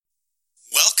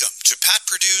Pat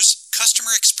Perdue's Customer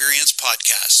Experience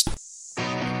Podcast.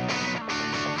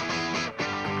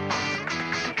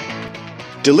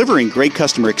 Delivering great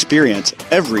customer experience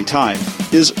every time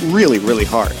is really, really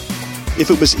hard. If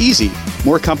it was easy,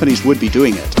 more companies would be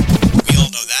doing it. We all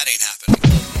know that ain't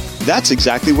happening. That's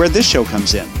exactly where this show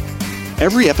comes in.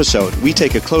 Every episode, we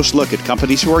take a close look at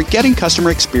companies who are getting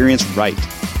customer experience right.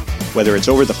 Whether it's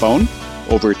over the phone,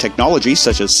 over technology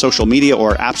such as social media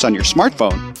or apps on your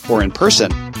smartphone, or in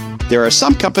person, there are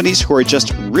some companies who are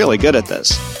just really good at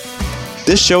this.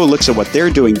 This show looks at what they're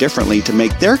doing differently to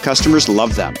make their customers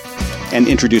love them, and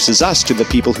introduces us to the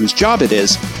people whose job it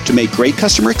is to make great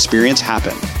customer experience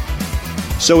happen.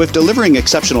 So if delivering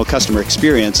exceptional customer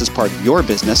experience is part of your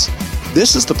business,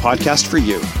 this is the podcast for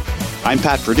you. I'm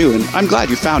Pat Perdue, and I'm glad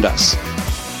you found us.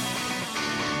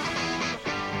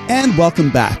 And welcome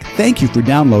back. Thank you for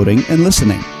downloading and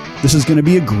listening. This is going to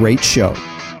be a great show.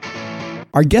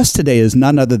 Our guest today is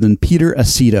none other than Peter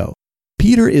Aceto.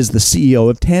 Peter is the CEO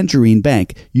of Tangerine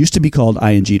Bank, used to be called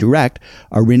ING Direct,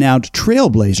 a renowned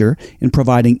trailblazer in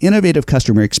providing innovative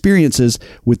customer experiences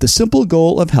with the simple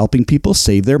goal of helping people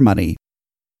save their money.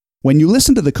 When you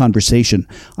listen to the conversation,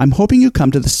 I'm hoping you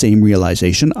come to the same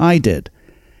realization I did.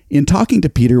 In talking to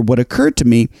Peter, what occurred to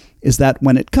me is that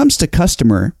when it comes to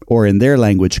customer, or in their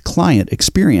language, client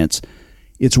experience,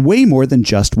 it's way more than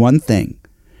just one thing.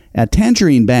 At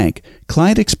Tangerine Bank,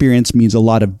 client experience means a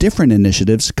lot of different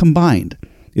initiatives combined.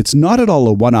 It's not at all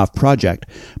a one-off project,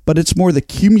 but it's more the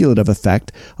cumulative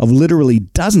effect of literally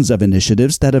dozens of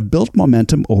initiatives that have built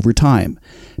momentum over time.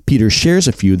 Peter shares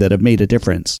a few that have made a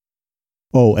difference.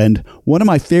 Oh, and one of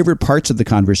my favorite parts of the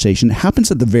conversation happens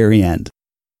at the very end.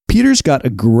 Peter's got a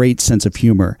great sense of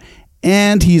humor,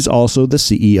 and he's also the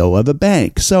CEO of a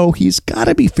bank, so he's got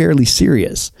to be fairly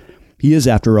serious. He is,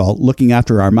 after all, looking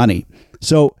after our money.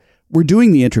 So we're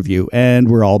doing the interview, and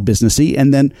we're all businessy,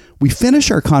 and then we finish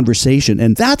our conversation,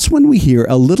 and that's when we hear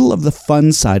a little of the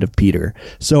fun side of Peter.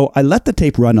 So I let the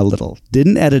tape run a little,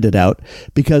 didn't edit it out,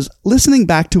 because listening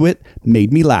back to it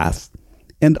made me laugh.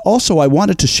 And also I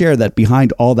wanted to share that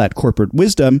behind all that corporate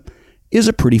wisdom is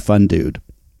a pretty fun dude.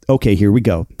 Okay, here we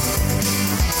go.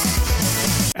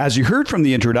 As you heard from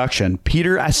the introduction,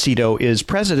 Peter Aceto is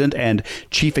President and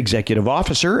Chief Executive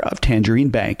Officer of Tangerine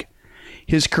Bank.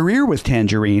 His career with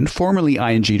Tangerine, formerly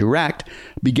ING Direct,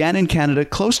 began in Canada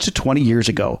close to 20 years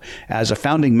ago as a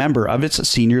founding member of its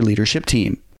senior leadership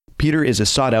team. Peter is a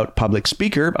sought-out public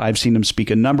speaker. I've seen him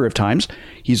speak a number of times.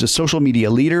 He's a social media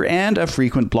leader and a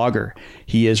frequent blogger.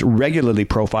 He is regularly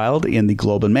profiled in the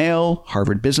Globe and Mail,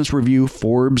 Harvard Business Review,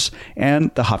 Forbes,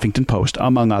 and the Huffington Post,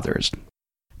 among others.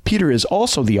 Peter is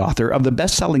also the author of the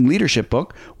best-selling leadership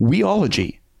book,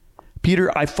 Weology.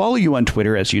 Peter, I follow you on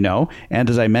Twitter, as you know, and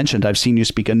as I mentioned, I've seen you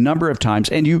speak a number of times,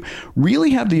 and you really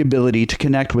have the ability to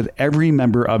connect with every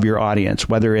member of your audience,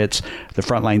 whether it's the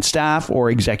frontline staff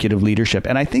or executive leadership.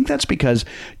 And I think that's because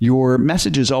your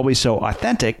message is always so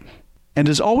authentic and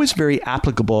is always very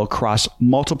applicable across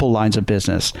multiple lines of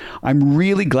business. I'm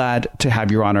really glad to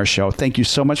have you on our show. Thank you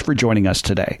so much for joining us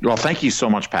today. Well, thank you so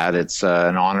much, Pat. It's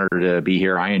an honor to be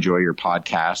here. I enjoy your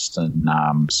podcast.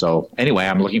 And so anyway,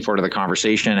 I'm looking forward to the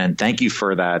conversation. And thank you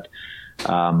for that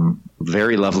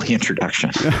very lovely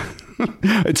introduction.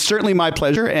 It's certainly my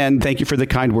pleasure. And thank you for the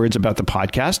kind words about the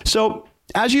podcast. So,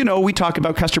 as you know, we talk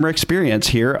about customer experience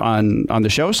here on the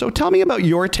show. So tell me about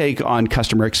your take on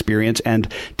customer experience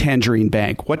and Tangerine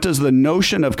Bank. What does the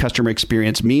notion of customer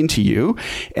experience mean to you?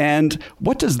 And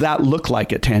what does that look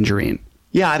like at Tangerine?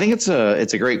 Yeah, I think it's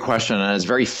a great question, and it's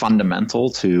very fundamental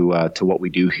to what we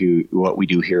do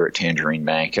here at Tangerine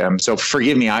Bank. So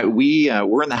forgive me,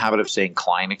 we're in the habit of saying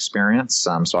client experience.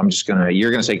 So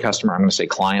you're gonna say customer, I'm gonna say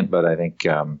client, but I think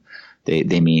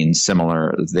They mean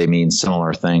similar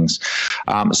things.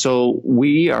 So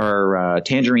we are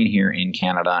Tangerine here in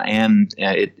Canada, and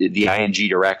the ING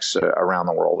Directs around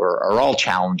the world are all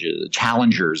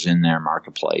challengers in their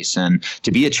marketplace. And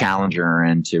to be a challenger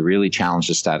and to really challenge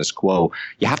the status quo,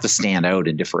 you have to stand out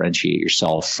and differentiate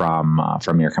yourself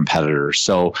from your competitors.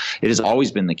 So it has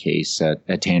always been the case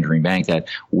at Tangerine Bank that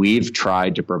we've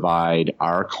tried to provide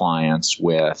our clients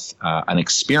with an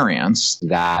experience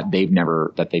that they've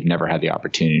never had the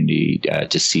opportunity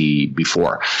to see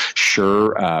before.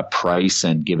 Sure, price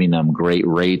and giving them great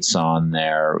rates on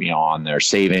their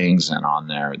savings and on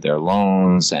their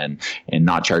loans and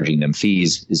not charging them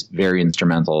fees is very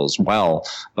instrumental as well.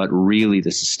 But really,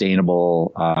 the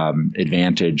sustainable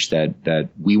advantage that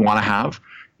we want to have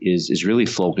is really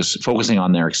focusing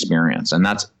on their experience, and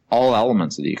that's all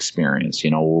elements of the experience,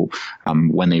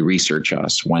 when they research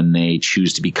us, when they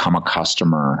choose to become a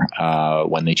customer,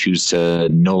 when they choose to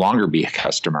no longer be a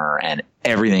customer, and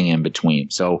everything in between.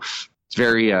 So it's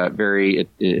very,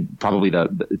 probably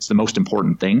it's the most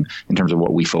important thing in terms of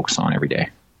what we focus on every day.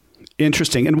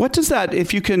 Interesting. And what does that,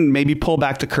 if you can maybe pull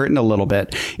back the curtain a little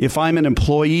bit, if I'm an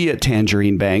employee at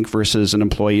Tangerine Bank versus an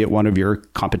employee at one of your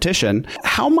competition,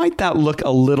 how might that look a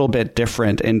little bit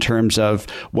different in terms of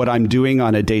what I'm doing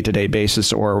on a day-to-day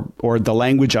basis or the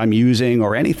language I'm using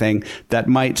or anything that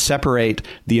might separate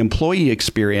the employee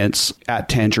experience at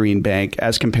Tangerine Bank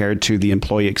as compared to the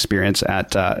employee experience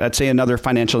at say, another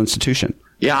financial institution?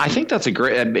 Yeah, I think that's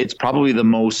it's probably the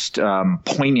most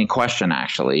poignant question,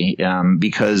 actually,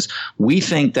 because we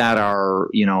think that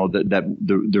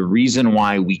the reason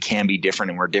why we can be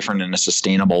different and we're different in a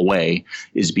sustainable way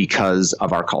is because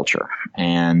of our culture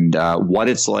and what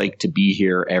it's like to be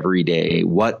here every day,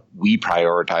 what we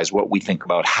prioritize, what we think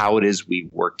about, how it is we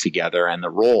work together, and the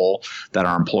role that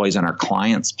our employees and our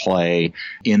clients play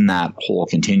in that whole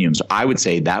continuum. So I would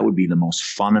say that would be the most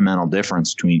fundamental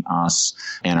difference between us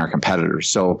and our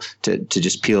competitors. So to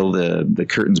just peel the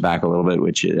curtains back a little bit,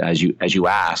 which as you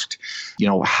asked,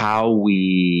 how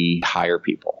we hire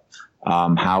people,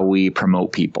 how we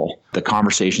promote people, the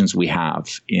conversations we have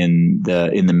in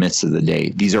the midst of the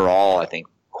day. These are all, I think,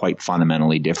 quite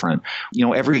fundamentally different.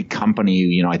 Every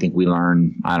company, I think we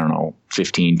learned,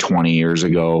 15, 20 years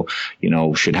ago,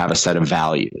 should have a set of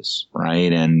values,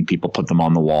 right? And people put them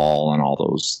on the wall and all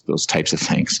those types of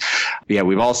things. But yeah,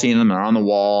 we've all seen them. They're on the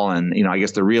wall. And, I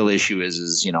guess the real issue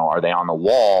is, are they on the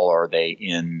wall or are they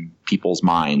in people's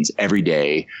minds every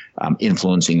day,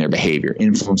 influencing their behavior,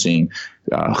 influencing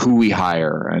who we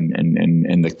hire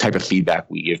and the type of feedback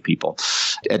we give people.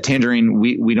 At Tangerine,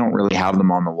 we don't really have them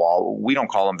on the wall. We don't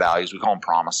call them values. We call them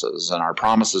promises. And our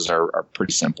promises are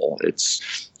pretty simple.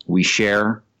 It's we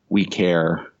share, we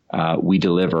care, we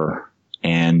deliver.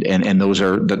 And those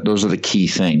are the key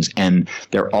things. And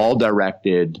they're all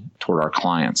directed toward our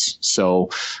clients. So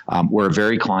we're a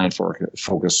very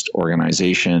client-focused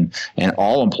organization, and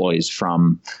all employees,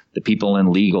 from the people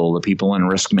in legal, the people in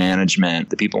risk management,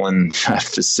 the people in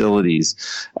facilities,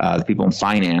 the people in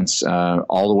finance,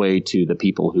 all the way to the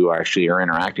people who actually are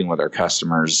interacting with our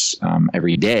customers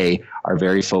every day, are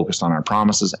very focused on our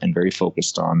promises and very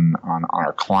focused on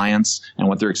our clients and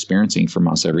what they're experiencing from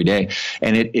us every day.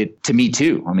 And it to me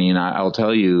too. I mean, I'll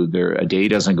tell you, a day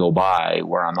doesn't go by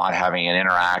where I'm not having an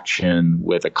interaction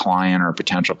with a client or a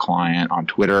potential client on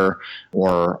Twitter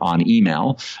or on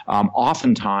email.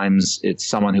 Oftentimes, it's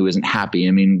someone who isn't happy.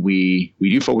 I mean, we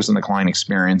do focus on the client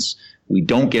experience. We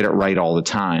don't get it right all the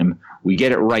time. We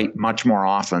get it right much more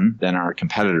often than our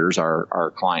competitors,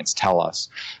 our clients tell us.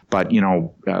 But,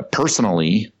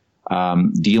 personally,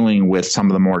 dealing with some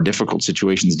of the more difficult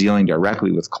situations, dealing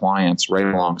directly with clients right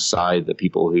alongside the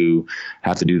people who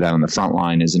have to do that on the front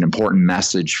line is an important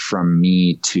message from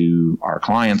me to our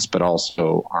clients, but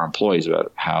also our employees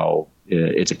about how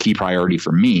it's a key priority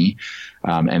for me,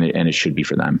 and it should be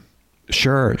for them.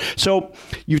 Sure. So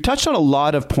you've touched on a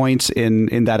lot of points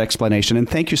in that explanation, and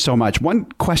thank you so much. One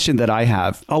question that I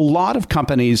have, a lot of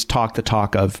companies talk the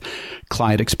talk of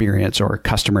client experience or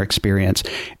customer experience,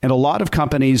 and a lot of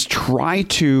companies try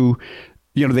to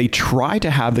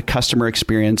have the customer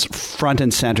experience front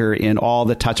and center in all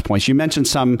the touch points. You mentioned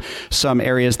some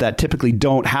areas that typically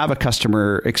don't have a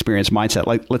customer experience mindset,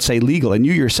 like let's say legal, and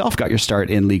you yourself got your start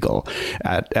in legal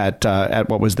at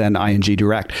what was then ING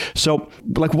Direct. So,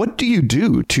 what do you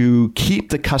do to keep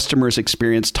the customer's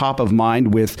experience top of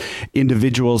mind with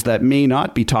individuals that may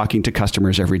not be talking to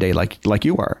customers every day, like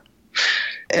you are?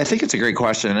 I think it's a great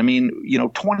question. I mean,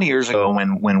 20 years ago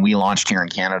when we launched here in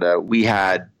Canada, we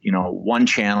had, one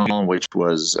channel, which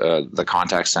was the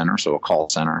contact center, so a call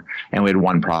center, and we had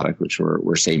one product, which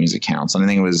were savings accounts. And I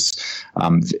think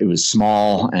it was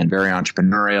small and very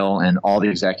entrepreneurial, and all the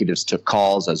executives took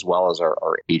calls as well as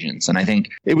our agents. And I think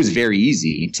it was very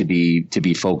easy to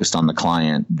be focused on the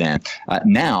client then.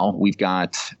 Now we've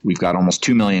got almost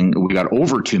 2 million. We've got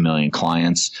over 2 million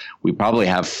clients. We probably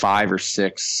have 5 or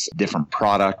 6 different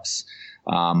products.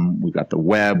 We've got the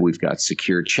web, we've got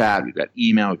secure chat, we've got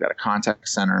email, we've got a contact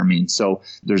center. I mean, so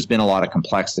there's been a lot of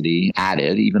complexity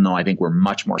added, even though I think we're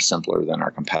much more simpler than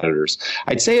our competitors.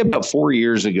 I'd say about 4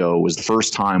 years ago was the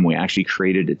first time we actually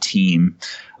created a team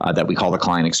that we call the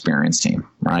client experience team,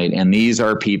 right? And these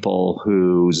are people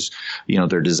who's,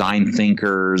 they're design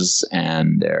thinkers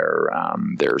and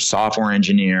they're software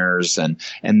engineers,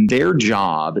 and their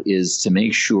job is to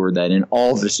make sure that in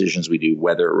all decisions we do,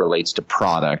 whether it relates to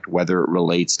product, whether it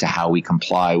relates to how we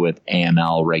comply with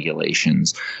AML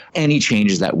regulations, any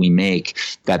changes that we make,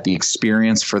 that the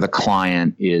experience for the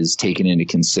client is taken into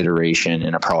consideration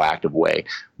in a proactive way.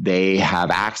 They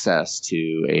have access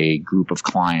to a group of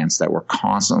clients that we're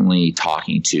constantly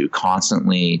talking to,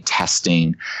 constantly constantly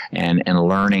testing and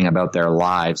learning about their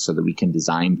lives so that we can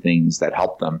design things that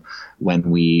help them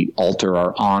when we alter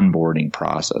our onboarding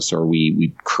process or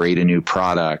we create a new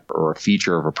product or a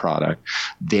feature of a product.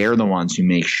 They're the ones who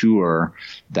make sure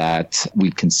that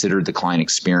we've considered the client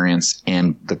experience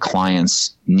and the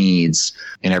client's needs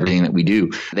in everything that we do.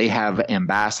 They have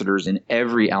ambassadors in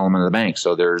every element of the bank.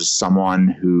 So there's someone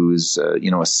who's,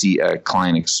 a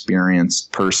client experience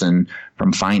person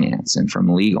from finance and from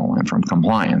legal and from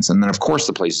compliance. And then, of course,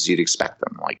 the places you'd expect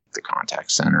them, like the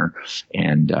contact center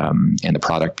and the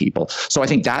product people. So I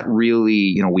think that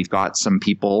really, we've got some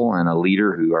people and a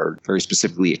leader who are very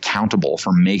specifically accountable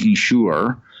for making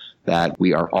sure that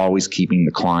we are always keeping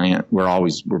the client.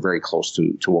 We're very close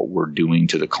to what we're doing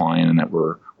to the client, and that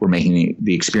we're making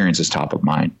the experiences top of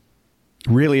mind.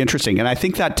 Really interesting. And I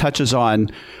think that touches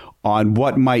on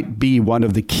what might be one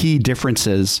of the key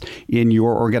differences in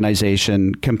your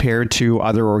organization compared to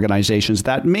other organizations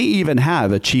that may even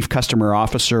have a chief customer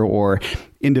officer or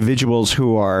individuals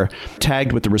who are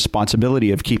tagged with the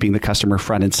responsibility of keeping the customer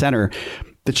front and center.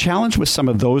 The challenge with some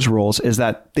of those roles is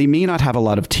that they may not have a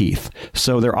lot of teeth.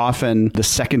 So they're often the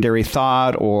secondary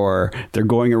thought, or they're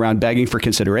going around begging for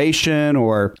consideration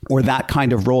or that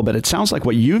kind of role. But it sounds like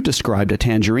what you've described at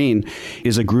Tangerine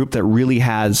is a group that really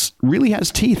has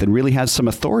teeth and really has some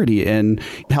authority in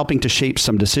helping to shape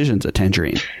some decisions at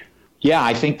Tangerine. Yeah,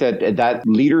 I think that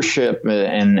leadership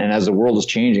and as the world is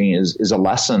changing is a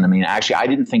lesson. I mean, actually, I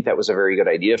didn't think that was a very good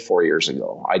idea 4 years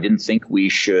ago. I didn't think we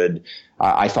should.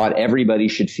 I thought everybody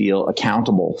should feel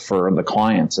accountable for the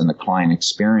clients and the client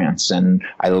experience. And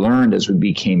I learned as we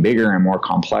became bigger and more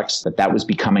complex that was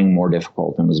becoming more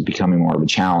difficult and was becoming more of a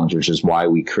challenge, which is why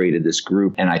we created this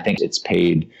group. And I think it's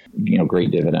paid, great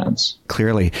dividends.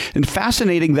 Clearly. And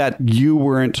fascinating that you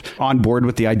weren't on board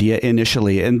with the idea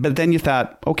initially. But then you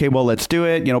thought, okay, well, let's do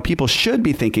it. People should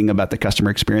be thinking about the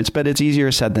customer experience, but it's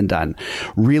easier said than done.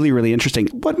 Really, really interesting.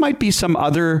 What might be some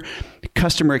other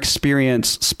customer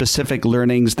experience specific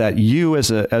learnings that you as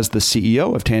the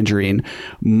CEO of Tangerine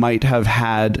might have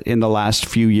had in the last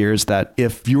few years, that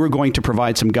if you were going to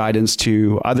provide some guidance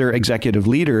to other executive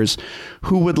leaders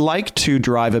who would like to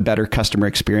drive a better customer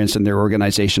experience in their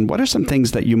organization, what are some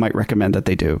things that you might recommend that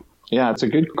they do? Yeah, it's a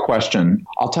good question.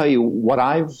 I'll tell you what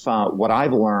I've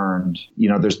learned.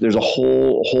 There's a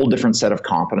whole different set of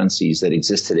competencies that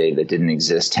exist today that didn't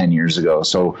exist 10 years ago.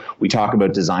 So we talk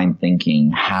about design thinking,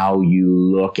 how you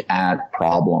look at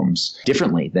problems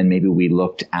differently than maybe we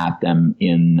looked at them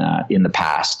in the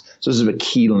past. So this is a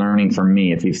key learning for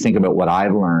me. If you think about what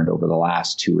I've learned over the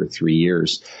last 2 or 3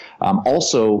 years,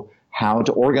 also how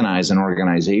to organize an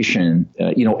organization.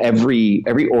 Every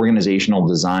organizational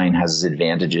design has its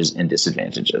advantages and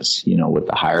disadvantages, with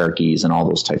the hierarchies and all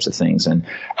those types of things, and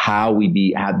how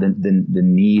we had the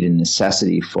need and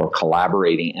necessity for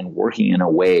collaborating and working in a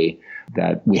way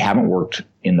that we haven't worked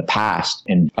in the past,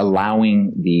 and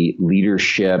allowing the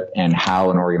leadership and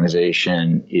how an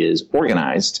organization is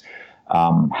organized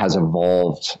has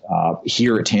evolved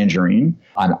here at Tangerine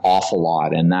an awful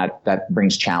lot, and that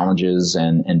brings challenges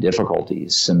and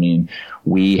difficulties. I mean,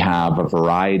 we have a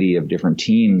variety of different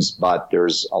teams, but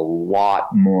there's a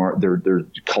lot more. There's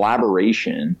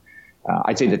collaboration.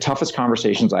 I'd say the toughest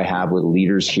conversations I have with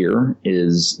leaders here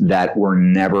is that we're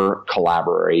never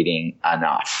collaborating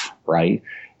enough, right?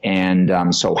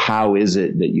 And so how is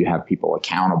it that you have people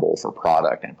accountable for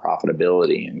product and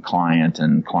profitability and client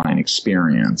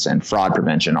experience and fraud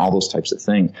prevention, all those types of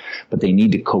things, but they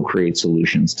need to co-create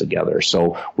solutions together.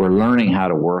 So we're learning how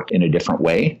to work in a different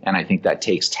way. And I think that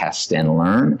takes test and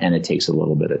learn, and it takes a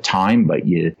little bit of time, but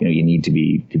you need to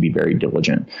be very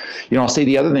diligent. I'll say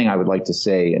the other thing I would like to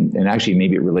say, and actually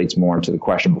maybe it relates more to the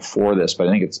question before this, but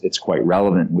I think it's quite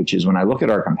relevant, which is when I look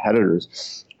at our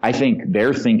competitors, I think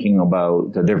they're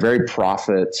very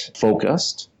profit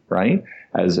focused, right?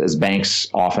 As banks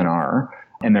often are,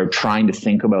 and they're trying to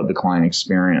think about the client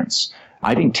experience.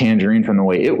 I think Tangerine, from the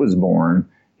way it was born,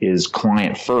 is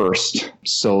client first.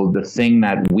 So the thing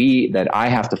that I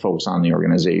have to focus on in the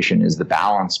organization is the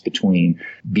balance between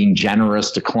being generous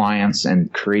to clients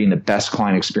and creating the best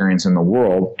client experience in the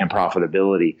world and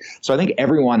profitability. So I think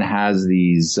everyone has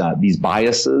these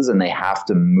biases, and they have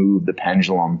to move the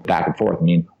pendulum back and forth. I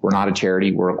mean, we're not a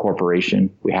charity, we're a corporation.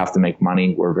 We have to make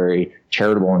money. We're very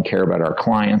charitable and care about our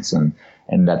clients and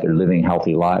that they're living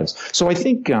healthy lives. So I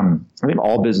think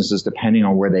all businesses, depending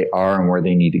on where they are and where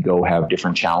they need to go, have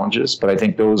different challenges. But I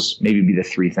think those maybe be the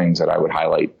three things that I would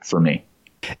highlight for me.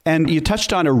 And you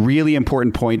touched on a really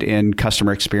important point in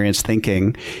customer experience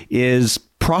thinking is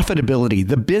profitability,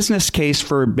 the business case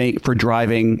for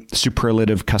driving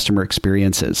superlative customer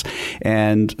experiences.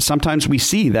 And sometimes we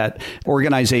see that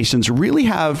organizations really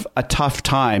have a tough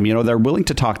time. They're willing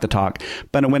to talk the talk,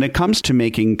 but when it comes to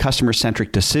making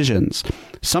customer-centric decisions,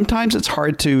 sometimes it's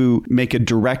hard to make a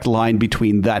direct line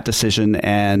between that decision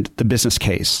and the business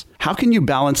case. How can you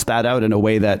balance that out in a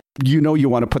way that you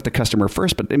want to put the customer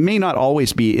first, but it may not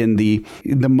always be in the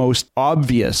most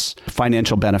obvious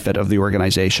financial benefit of the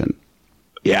organization?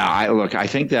 Yeah, I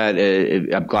think that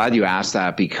I'm glad you asked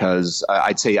that, because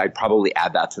I'd say I'd probably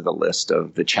add that to the list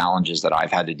of the challenges that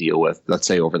I've had to deal with, let's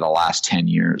say over the last 10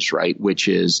 years, right? Which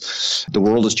is the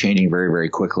world is changing very, very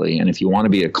quickly. And if you want to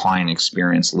be a client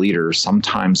experience leader,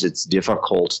 sometimes it's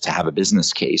difficult to have a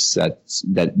business case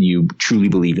that you truly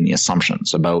believe in the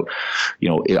assumptions about,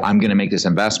 I'm going to make this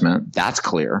investment. That's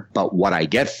clear. But what I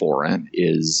get for it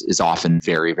is often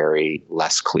very, very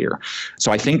less clear.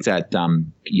 So I think that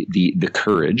the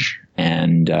courage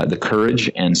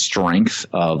and strength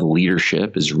of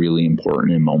leadership is really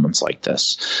important in moments like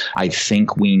this. I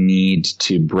think we need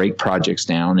to break projects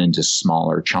down into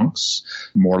smaller chunks,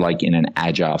 more like in an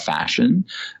agile fashion.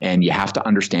 And you have to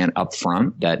understand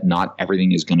upfront that not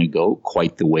everything is going to go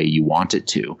quite the way you want it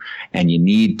to. And you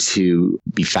need to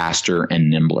be faster and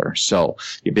nimbler. So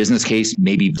your business case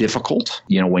may be difficult,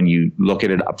 when you look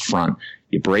at it upfront.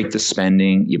 You break the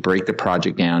spending, you break the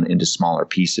project down into smaller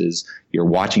pieces. You're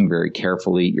watching very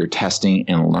carefully, you're testing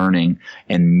and learning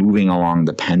and moving along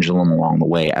the pendulum along the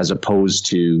way, as opposed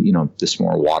to, this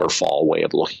more waterfall way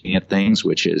of looking at things,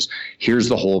 which is, here's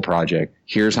the whole project,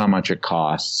 here's how much it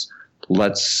costs,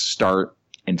 let's start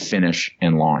and finish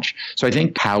and launch. So I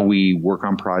think how we work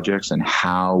on projects and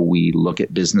how we look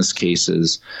at business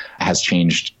cases has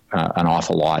changed an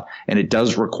awful lot. And it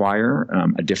does require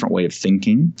a different way of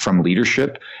thinking from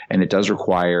leadership, and it does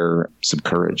require some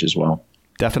courage as well.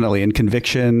 Definitely. And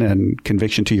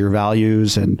conviction to your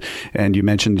values. And you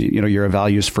mentioned, you're a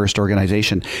values first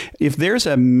organization. If there's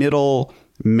a middle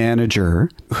manager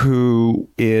who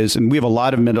is, and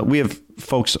we have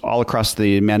folks all across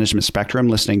the management spectrum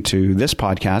listening to this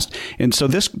podcast. And so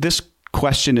this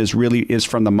question is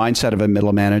from the mindset of a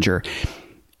middle manager.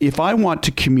 If I want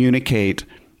to communicate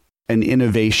an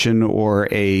innovation or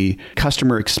a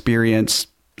customer experience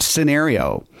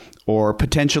scenario or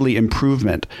potentially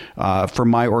improvement for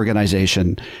my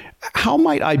organization, how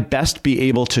might I best be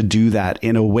able to do that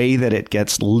in a way that it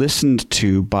gets listened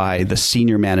to by the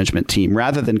senior management team,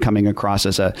 rather than coming across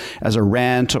as a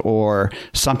rant or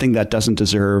something that doesn't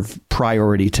deserve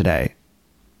priority today?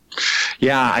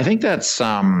 Yeah, I think that's,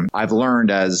 I've learned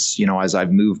as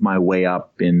I've moved my way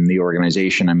up in the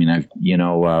organization. I mean,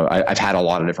 I've had a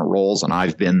lot of different roles, and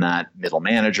I've been that middle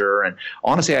manager. And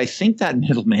honestly, I think that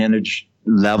middle manage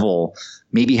level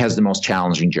maybe has the most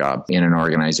challenging job in an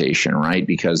organization, right?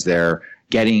 Because they're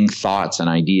getting thoughts and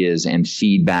ideas and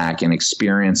feedback and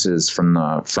experiences from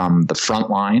the front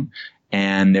line.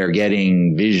 And they're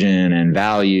getting vision and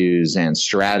values and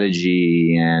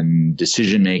strategy and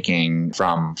decision making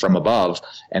from above.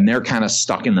 And they're kind of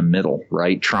stuck in the middle,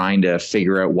 right? Trying to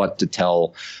figure out what to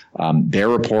tell their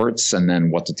reports and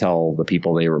then what to tell the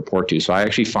people they report to. So I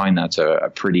actually find that's a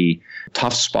pretty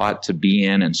tough spot to be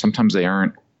in. And sometimes they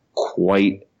aren't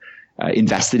quite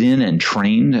invested in and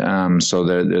trained. So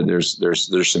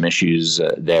there's some issues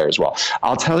there as well.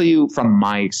 I'll tell you from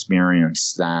my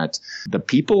experience that the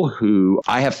people who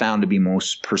I have found to be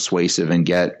most persuasive and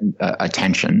get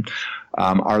attention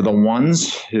are the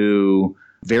ones who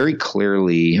very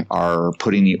clearly are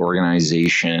putting the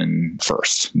organization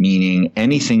first, meaning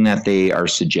anything that they are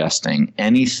suggesting,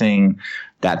 anything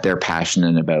that they're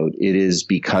passionate about, it is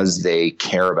because they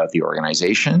care about the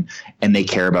organization and they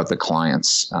care about the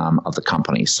clients of the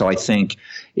company. So I think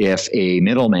if a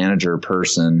middle manager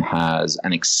person has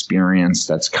an experience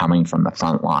that's coming from the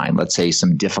front line, let's say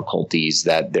some difficulties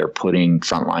that they're putting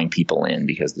frontline people in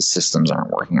because the systems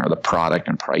aren't working or the product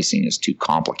and pricing is too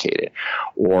complicated,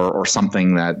 or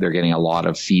something that they're getting a lot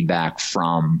of feedback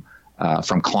from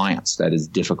clients that is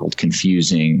difficult,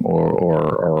 confusing,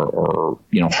 or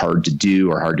hard to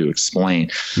do or hard to explain.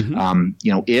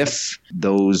 Mm-hmm. If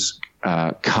those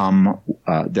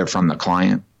they're from the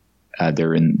client,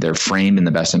 they're framed in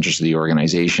the best interest of the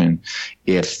organization.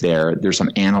 If there's some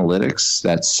analytics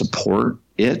that support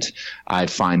it, I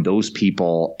find those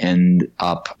people end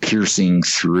up piercing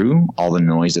through all the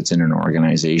noise that's in an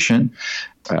organization.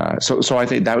 So I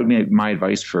think that would be my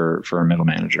advice for a middle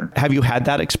manager. Have you had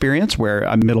that experience where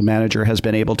a middle manager has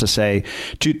been able to say,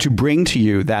 to bring to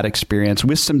you that experience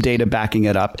with some data backing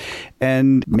it up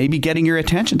and maybe getting your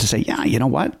attention to say, yeah, you know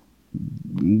what?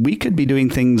 We could be doing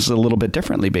things a little bit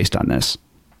differently based on this.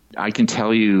 I can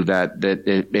tell you that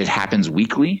it happens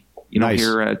weekly. Nice.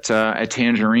 Here at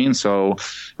Tangerine. So,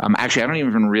 actually, I don't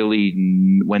even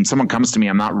really, when someone comes to me,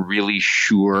 I'm not really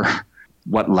sure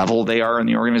what level they are in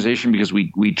the organization, because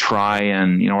we try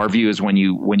and, our view is when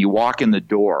you walk in the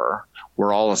door,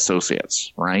 we're all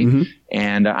associates, right? Mm-hmm.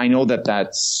 And I know that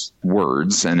that's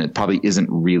words, and it probably isn't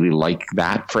really like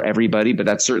that for everybody, but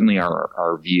that's certainly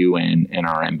our view and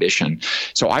our ambition.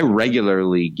 So I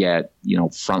regularly get,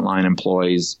 frontline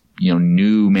employees,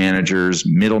 new managers,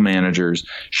 middle managers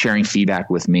sharing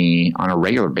feedback with me on a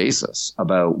regular basis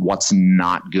about what's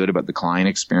not good about the client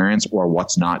experience or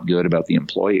what's not good about the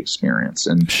employee experience.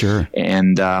 And sure.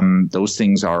 And those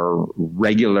things are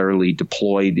regularly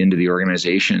deployed into the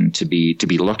organization to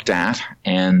be looked at.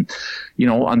 And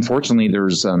unfortunately,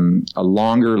 there's a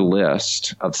longer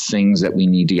list of things that we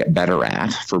need to get better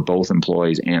at for both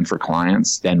employees and for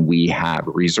clients than we have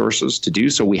resources to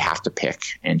do. So we have to pick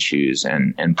and choose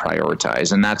and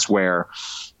prioritize. And that's where,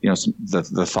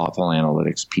 the thoughtful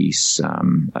analytics piece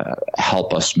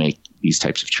help us make these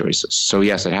types of choices. So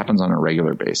yes, it happens on a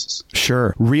regular basis.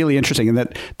 Sure. Really interesting. And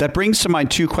that brings to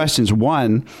mind two questions.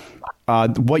 One,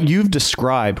 what you've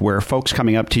described, where folks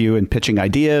coming up to you and pitching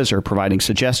ideas or providing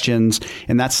suggestions,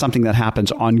 and that's something that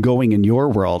happens ongoing in your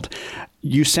world.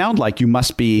 You sound like you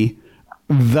must be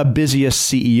the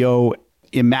busiest CEO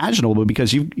imaginable,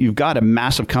 because you've got a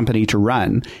massive company to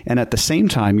run. And at the same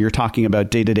time, you're talking about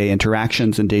day-to-day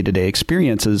interactions and day-to-day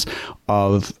experiences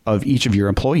of each of your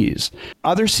employees.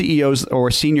 Other CEOs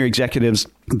or senior executives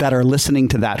that are listening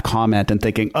to that comment and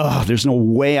thinking, oh, there's no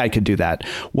way I could do that.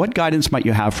 What guidance might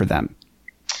you have for them?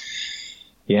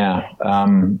 Yeah.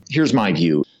 Here's my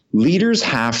view. Leaders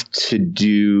have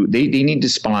to they need to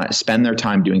spend their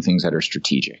time doing things that are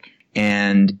strategic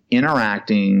and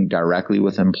interacting directly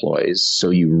with employees, so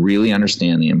you really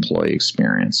understand the employee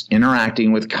experience.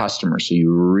 Interacting with customers, so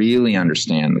you really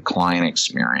understand the client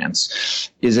experience,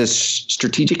 is as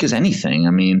strategic as anything.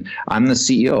 I mean, I'm the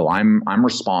CEO. I'm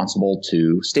responsible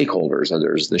to stakeholders. So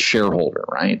there's the shareholder,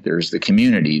 right? There's the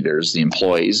community. There's the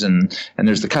employees, and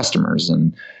there's the customers.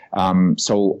 And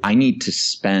so I need to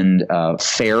spend a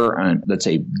fair, let's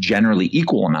say generally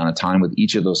equal amount of time with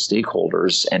each of those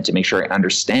stakeholders, and to make sure I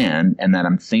understand and that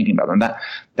I'm thinking about them.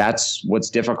 That's what's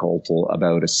difficult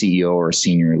about a CEO or a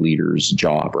senior leader's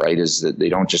job, right? Is that they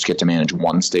don't just get to manage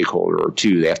one stakeholder or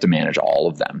two, they have to manage all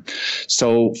of them.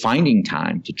 So finding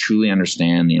time to truly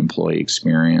understand the employee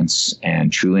experience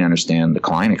and truly understand the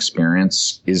client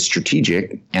experience is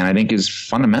strategic, and I think is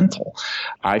fundamental.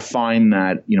 I find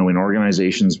that, in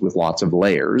organizations with lots of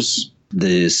layers,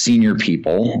 the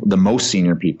most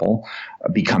senior people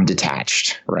become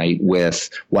detached, right, with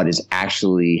what is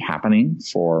actually happening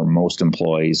for most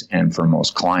employees and for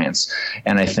most clients.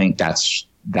 And I think that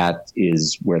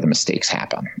is where the mistakes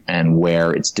happen, and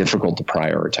where it's difficult to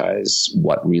prioritize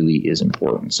what really is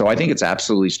important. So I think it's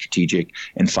absolutely strategic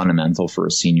and fundamental for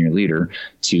a senior leader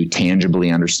to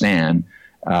tangibly understand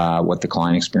what the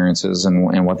client experience is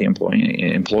and what the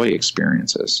employee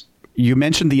experience is. You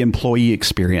mentioned the employee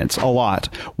experience a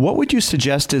lot. What would you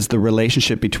suggest is the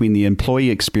relationship between the employee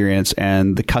experience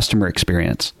and the customer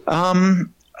experience?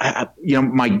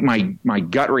 My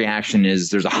gut reaction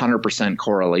is there's 100%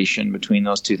 correlation between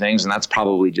those two things, and that's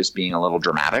probably just being a little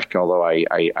dramatic. Although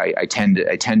I tend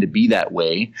to be that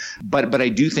way, but I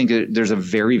do think that there's a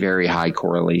very, very high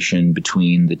correlation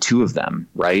between the two of them,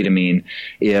 right? I mean,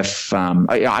 if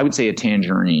I would say at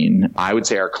Tangerine, I would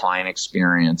say our client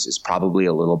experience is probably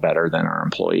a little better than our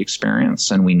employee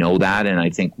experience, and we know that. And I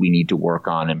think we need to work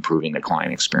on improving the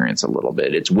client experience a little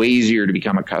bit. It's way easier to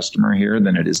become a customer here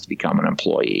than it is to become an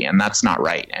employee. And that's not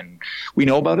right. And we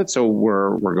know about it, so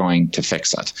we're going to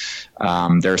fix it.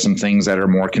 There are some things that are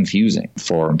more confusing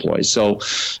for employees. So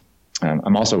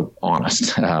I'm also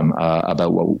honest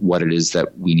about what it is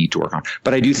that we need to work on.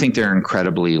 But I do think they're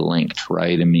incredibly linked,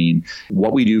 right? I mean,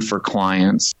 what we do for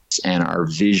clients and our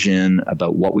vision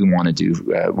about what we want to do,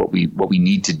 what we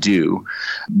need to do,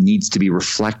 needs to be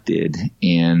reflected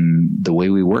in the way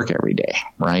we work every day,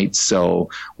 right? So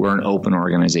we're an open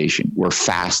organization. We're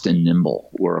fast and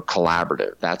nimble. We're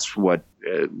collaborative. That's what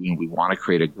we want to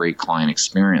create a great client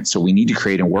experience. So we need to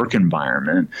create a work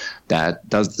environment that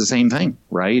does the same thing,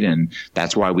 right? And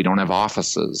that's why we don't have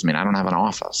offices. I mean, I don't have an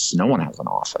office. No one has an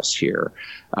office here.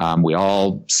 We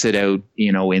all sit out,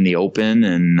 in the open,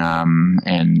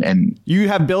 and you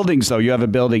have buildings though. You have a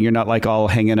building. You're not like all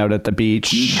hanging out at the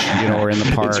beach, or in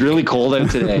the park. It's really cold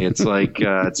out today. It's like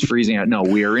it's freezing out. No,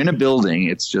 we are in a building.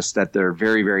 It's just that they're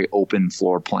very, very open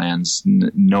floor plans.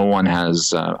 No one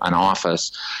has an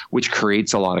office, which creates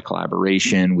creates a lot of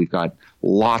collaboration. We've got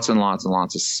lots and lots and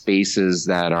lots of spaces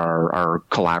that are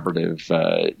collaborative,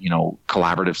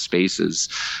 collaborative spaces.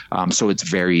 So it's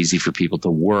very easy for people to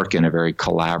work in a very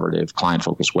collaborative,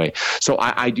 client-focused way. So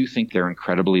I do think they're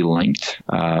incredibly linked.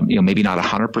 Maybe not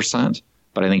 100%.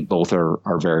 But I think both are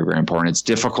very, very important. It's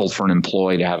difficult for an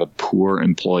employee to have a poor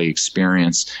employee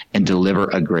experience and deliver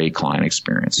a great client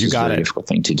experience. You got it. It's a very difficult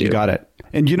thing to do. You got it.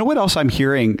 And you know what else I'm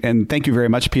hearing? And thank you very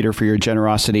much, Peter, for your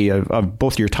generosity of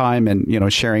both your time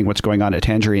and, sharing what's going on at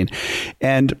Tangerine.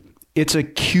 And it's a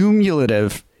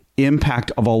cumulative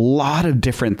impact of a lot of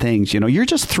different things. You're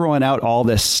just throwing out all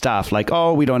this stuff like,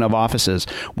 oh, we don't have offices.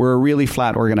 We're a really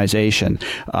flat organization.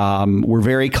 We're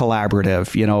very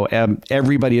collaborative.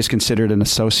 Everybody is considered an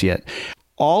associate.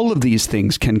 All of these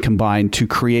things can combine to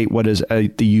create what is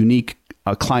the unique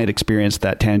client experience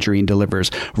that Tangerine delivers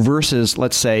versus,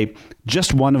 let's say,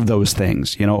 just one of those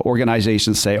things.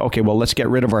 Organizations say, okay, well, let's get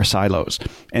rid of our silos.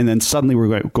 And then suddenly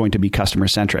we're going to be customer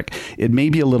centric. It may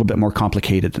be a little bit more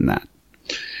complicated than that.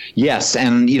 Yes.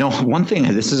 And, one thing,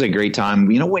 this is a great time.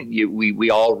 When we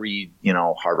all read,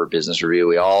 Harvard Business Review,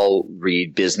 we all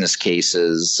read business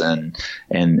cases and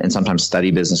sometimes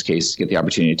study business cases, get the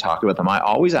opportunity to talk about them. I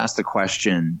always ask the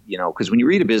question, because when you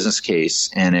read a business case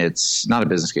and it's not a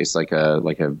business case, like a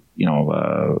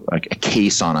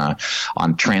case on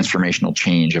transformational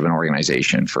change of an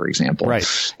organization, for example. Right.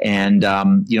 And,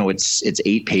 it's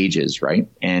 8 pages, right?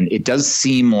 And it does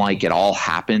seem like it all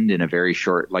happened in a very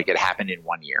short, like it happened in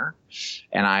 1 year.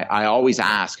 And I always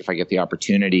ask if I get the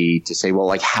opportunity to say, well,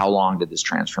 like, how long did this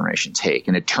transformation take?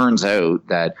 And it turns out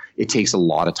that it takes a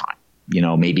lot of time.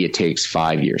 Maybe it takes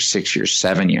 5 years, 6 years,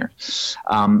 7 years.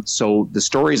 So the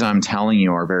stories I'm telling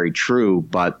you are very true,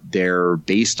 but they're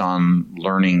based on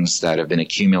learnings that have been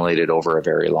accumulated over a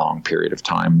very long period of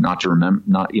time.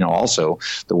 Also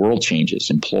the world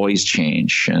changes, employees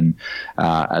change, and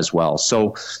as well.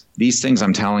 So these things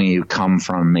I'm telling you come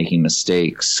from making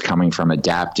mistakes, coming from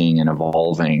adapting and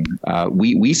evolving.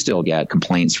 We still get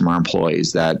complaints from our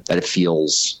employees that it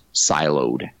feels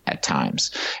siloed at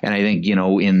times. And I think,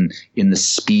 in the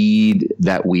speed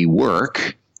that we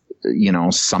work,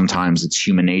 sometimes it's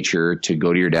human nature to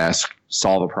go to your desk,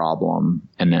 solve a problem,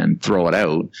 and then throw it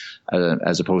out,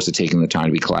 as opposed to taking the time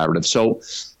to be collaborative. So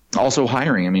also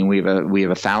hiring. I mean, we have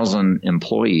 1,000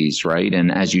 employees, right?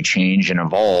 And as you change and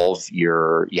evolve,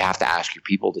 you have to ask your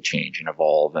people to change and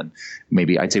evolve. And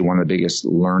maybe I'd say one of the biggest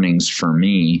learnings for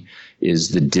me is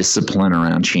the discipline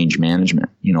around change management,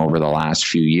 over the last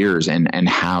few years, and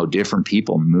how different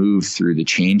people move through the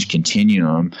change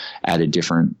continuum at a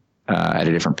different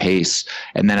pace.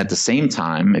 And then at the same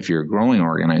time, if you're a growing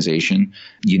organization,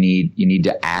 you need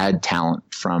to add talent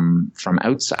from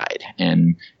outside.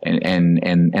 And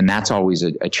that's always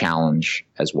a challenge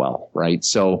as well, right?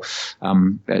 So,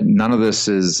 none of this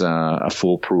is a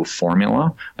foolproof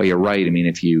formula, but you're right. I mean,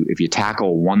 if you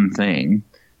tackle one thing,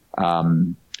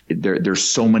 there's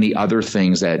so many other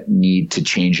things that need to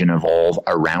change and evolve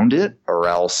around it, or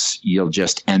else you'll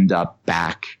just end up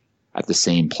back at the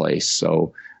same place.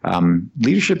 So,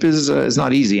 leadership is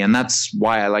not easy, and that's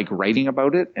why I like writing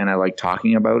about it and I like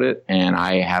talking about it. And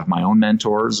I have my own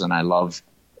mentors and I love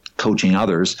coaching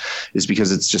others, is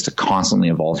because it's just a constantly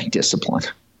evolving discipline.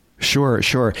 Sure.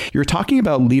 You're talking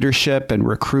about leadership and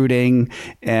recruiting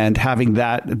and having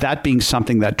that being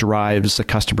something that drives the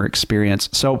customer experience.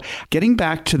 So getting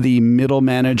back to the middle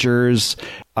managers,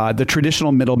 the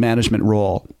traditional middle management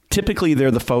role, typically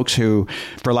they're the folks who,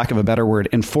 for lack of a better word,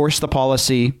 enforce the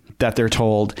policy that they're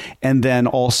told, and then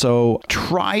also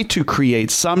try to create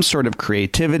some sort of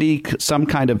creativity, some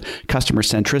kind of customer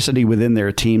centricity within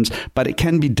their teams, but it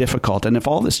can be difficult. And if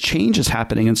all this change is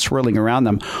happening and swirling around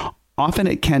them, often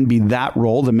it can be that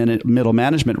role, the middle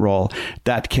management role,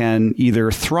 that can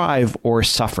either thrive or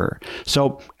suffer.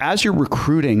 So as you're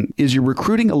recruiting, is your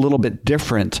recruiting a little bit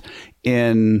different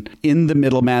in the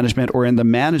middle management or in the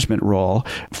management role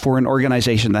for an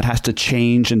organization that has to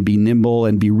change and be nimble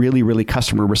and be really, really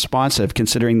customer responsive,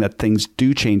 considering that things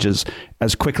do change as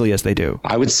quickly as they do?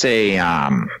 I would say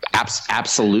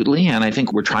absolutely. And I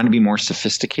think we're trying to be more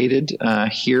sophisticated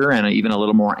here, and even a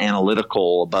little more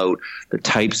analytical about the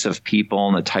types of people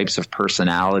and the types of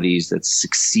personalities that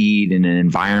succeed in an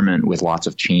environment with lots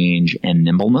of change and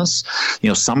nimbleness.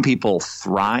 Some people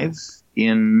thrive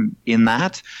in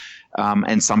that.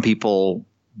 And some people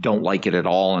don't like it at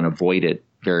all and avoid it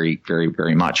very, very,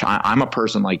 very much. I'm a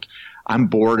person, like, I'm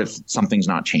bored if something's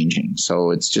not changing.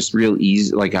 So it's just real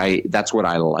easy. That's what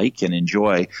I like and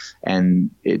enjoy. And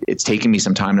it's taken me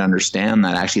some time to understand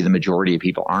that actually the majority of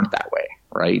people aren't that way,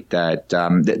 right? That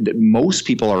most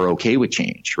people are okay with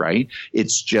change, right?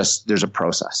 It's just, there's a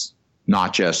process.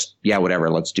 not just, yeah, whatever,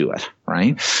 let's do it,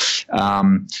 right?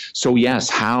 So yes,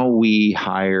 how we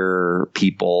hire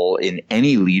people in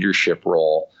any leadership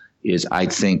role is, I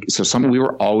think, so we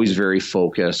were always very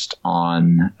focused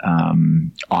on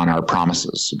our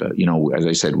promises. But, as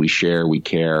I said, we share, we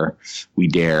care, we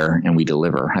dare, and we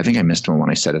deliver. I think I missed one when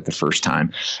I said it the first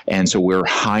time. And so we're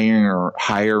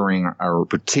hiring our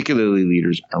particularly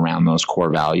leaders around those core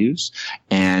values.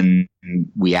 And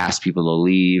we ask people to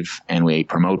leave, and we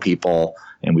promote people,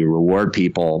 and we reward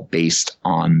people based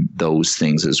on those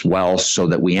things as well, so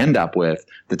that we end up with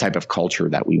the type of culture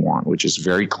that we want, which is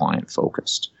very client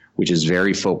focused, which is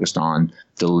very focused on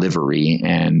delivery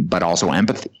but also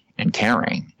empathy and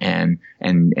caring and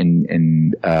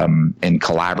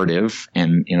collaborative.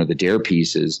 And, the dare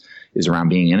piece is around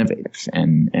being innovative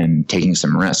and taking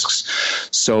some risks.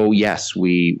 So yes,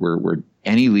 we're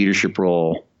any leadership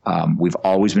role. We've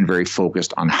always been very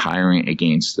focused on hiring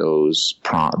against those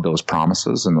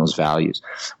promises and those values.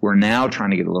 We're now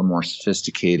trying to get a little more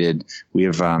sophisticated. We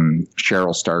have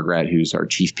Cheryl Stargrad, who's our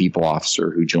chief people officer,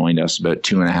 who joined us about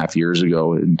 2.5 years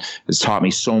ago and has taught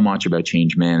me so much about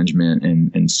change management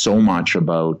and so much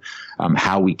about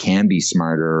how we can be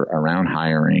smarter around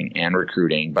hiring and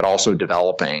recruiting, but also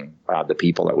developing the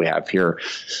people that we have here.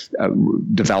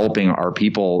 Developing our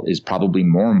people is probably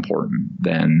more important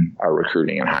than our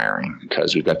recruiting and hiring,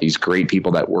 because we've got these great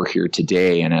people that work here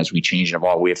today, and as we change and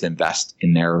evolve, we have to invest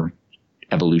in their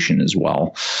evolution as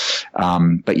well.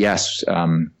 But yes,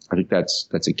 I think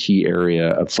that's a key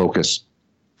area of focus.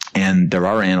 And there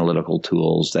are analytical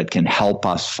tools that can help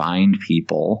us find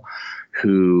people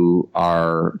who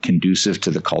are conducive to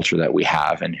the culture that we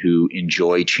have and who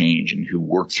enjoy change and who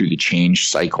work through the change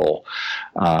cycle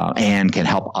and can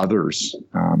help others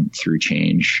through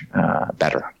change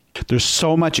better. There's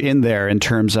so much in there in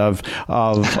terms of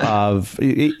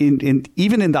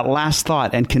even in that last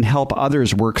thought, and can help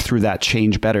others work through that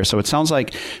change better. So it sounds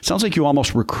like you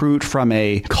almost recruit from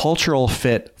a cultural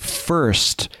fit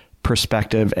first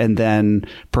perspective, and then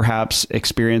perhaps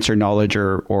experience or knowledge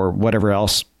or whatever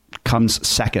else comes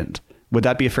second. Would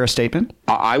that be a fair statement?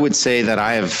 I would say that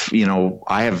I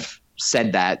have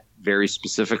said that very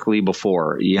specifically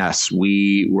before. Yes,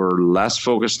 we were less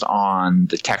focused on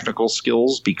the technical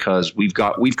skills because we've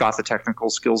got the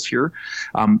technical skills here.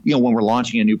 When we're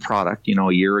launching a new product,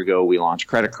 a year ago we launched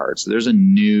credit cards. So there's a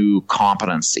new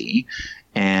competency,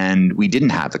 and we didn't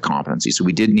have the competency, so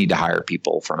we did need to hire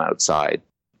people from outside.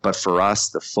 But for us,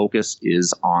 the focus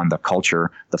is on the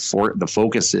culture. The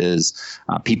focus is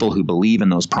people who believe in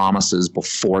those promises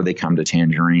before they come to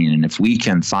Tangerine. And if we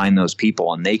can find those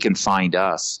people and they can find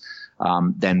us,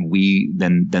 then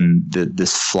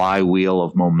this flywheel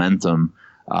of momentum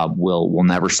will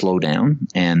never slow down.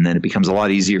 And then it becomes a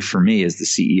lot easier for me as the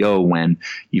CEO when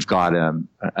you've got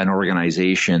an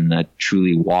organization that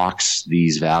truly walks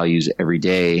these values every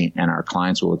day, and our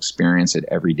clients will experience it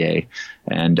every day.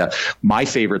 And my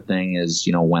favorite thing is,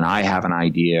 when I have an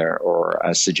idea or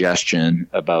a suggestion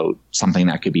about something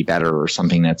that could be better or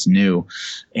something that's new,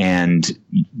 and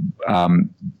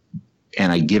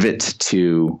I give it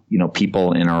to,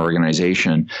 people in our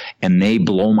organization, and they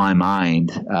blow my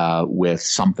mind with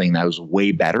something that was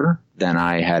way better than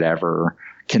I had ever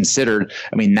considered.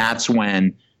 I mean, that's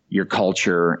when your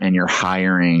culture and your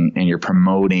hiring and your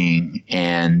promoting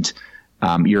and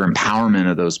your empowerment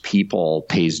of those people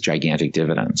pays gigantic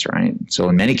dividends, right? So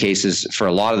in many cases, for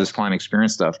a lot of this client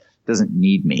experience stuff, it doesn't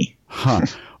need me. Huh.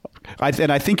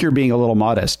 And I think you're being a little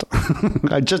modest.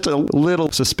 Just a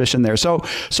little suspicion there. So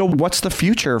what's the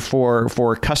future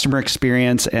for customer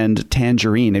experience and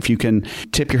Tangerine? If you can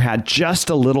tip your hat just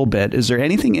a little bit, is there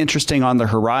anything interesting on the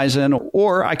horizon?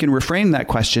 Or I can reframe that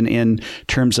question in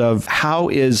terms of how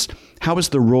is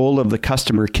the role of the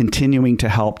customer continuing to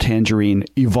help Tangerine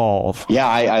evolve? Yeah,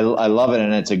 I love it.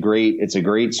 And it's a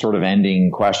great sort of ending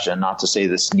question. Not to say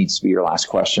this needs to be your last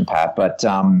question, Pat, but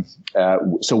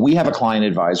so we have a client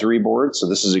advisory board. So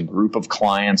this is a group of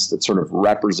clients that sort of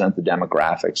represent the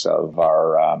demographics of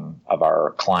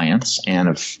our clients and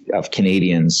of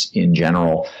Canadians in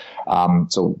general.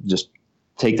 So just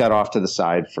take that off to the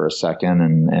side for a second.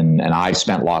 And I've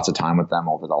spent lots of time with them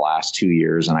over the last 2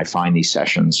 years, and I find these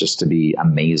sessions just to be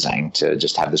amazing to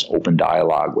just have this open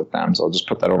dialogue with them. So I'll just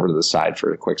put that over to the side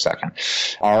for a quick second.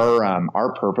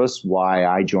 Our purpose, why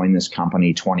I joined this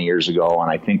company 20 years ago, and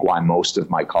I think why most of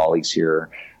my colleagues here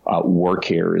work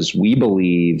here, is we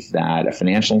believe that a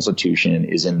financial institution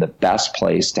is in the best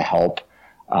place to help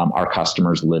our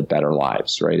customers live better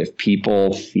lives, right? If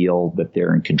people feel that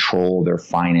they're in control of their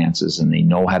finances and they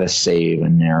know how to save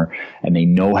and they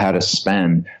know how to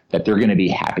spend, that they're going to be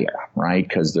happier, right?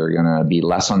 Because they're going to be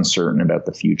less uncertain about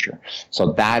the future.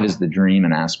 So that is the dream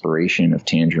and aspiration of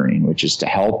Tangerine, which is to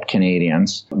help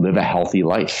Canadians live a healthy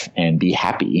life and be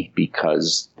happy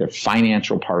because the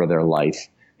financial part of their life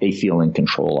they feel in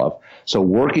control of. So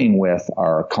working with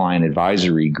our client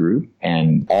advisory group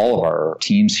and all of our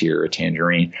teams here at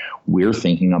Tangerine, we're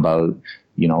thinking about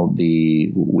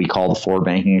we call the forward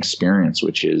banking experience,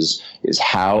 which is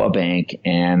how a bank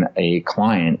and a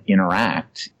client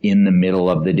interact in the middle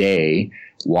of the day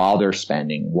while they're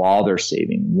spending, while they're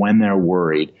saving, when they're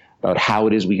worried about how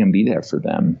it is we can be there for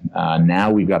them. Now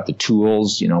we've got the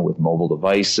tools, with mobile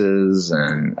devices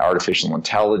and artificial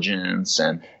intelligence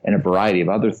and a variety of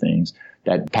other things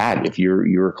that, Pat, if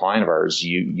you're a client of ours,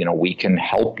 we can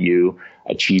help you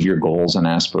achieve your goals and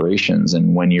aspirations.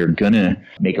 And when you're going to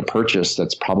make a purchase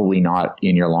that's probably not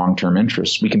in your long-term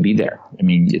interest, we can be there. I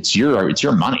mean, it's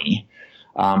your money.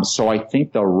 So I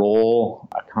think the role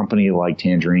a company like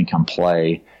Tangerine can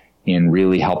play in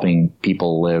really helping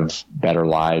people live better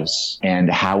lives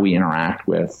and how we interact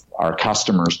with our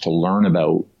customers to learn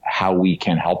about how we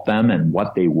can help them and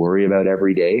what they worry about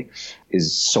every day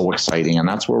is so exciting. And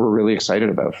that's what we're really excited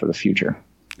about for the future.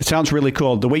 It sounds really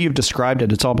cool. The way you've described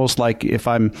it, it's almost like if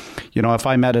I'm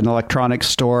at an electronics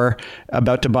store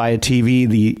about to buy a TV,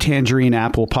 the Tangerine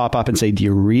app will pop up and say, do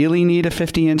you really need a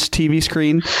 50-inch TV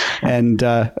screen? And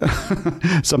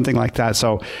something like that.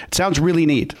 So it sounds really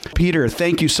neat. Peter,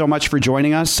 thank you so much for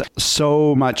joining us.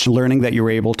 So much learning that you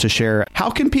were able to share. How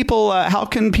can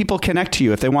people connect to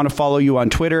you if they want to follow you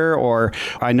on Twitter? Or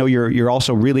I know you're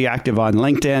also really active on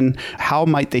LinkedIn. How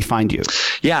might they find you?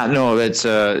 Yeah, no,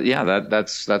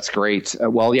 that's great.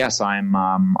 Well, yes, I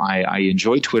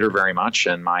enjoy Twitter very much,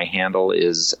 and my handle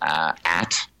is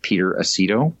at Peter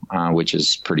Aceto, which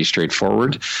is pretty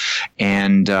straightforward.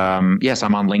 And yes,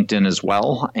 I'm on LinkedIn as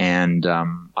well, and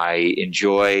I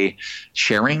enjoy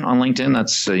sharing on LinkedIn.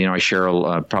 That's I share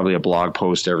probably a blog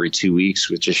post every 2 weeks,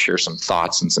 which just share some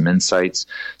thoughts and some insights.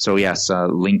 So yes,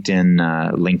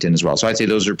 LinkedIn as well. So I'd say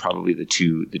those are probably the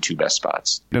two best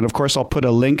spots. And of course, I'll put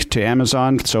a link to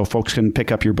Amazon so folks can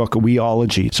pick up your book,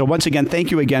 Weology. So once again,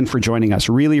 thank you again for joining us.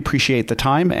 Really appreciate the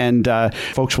time, and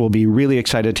folks will be really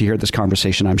excited to hear this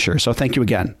conversation, I'm sure. So thank you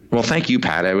again. Well, thank you,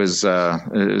 Pat. It was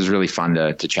really fun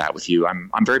to chat with you. I'm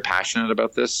very passionate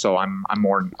about this, so I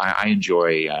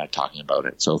enjoy talking about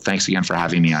it. So thanks again for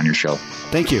having me on your show.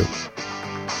 Thank you.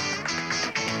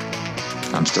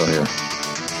 I'm still here.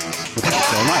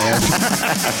 So am I.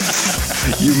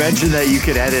 You mentioned that you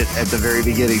could edit at the very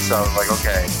beginning, so I was like,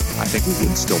 okay, I think we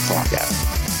can still talk. Yeah.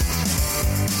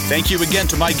 Thank you again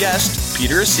to my guest,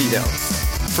 Peter Aceto.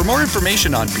 For more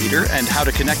information on Peter and how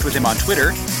to connect with him on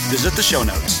Twitter, visit the show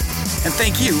notes. And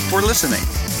thank you for listening.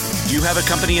 Do you have a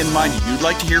company in mind you'd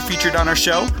like to hear featured on our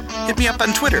show? Hit me up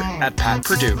on Twitter at Pat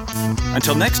Purdue.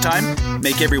 Until next time,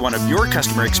 make every one of your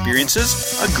customer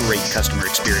experiences a great customer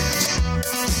experience.